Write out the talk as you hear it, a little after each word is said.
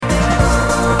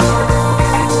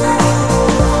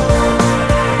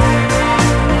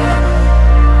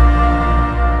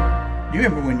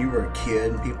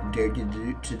kid and people dared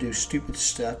you to do stupid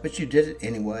stuff, but you did it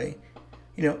anyway.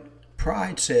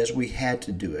 Pride says we had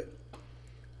to do it.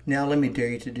 Now let me dare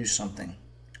you to do something.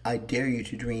 I dare you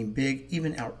to dream big,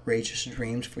 even outrageous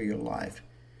dreams for your life.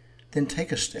 Then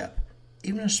take a step,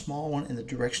 even a small one, in the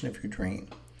direction of your dream.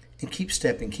 And keep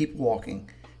stepping, keep walking.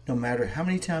 No matter how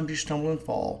many times you stumble and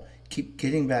fall, keep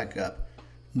getting back up.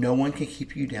 No one can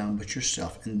keep you down but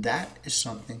yourself, and that is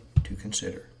something to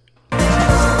consider.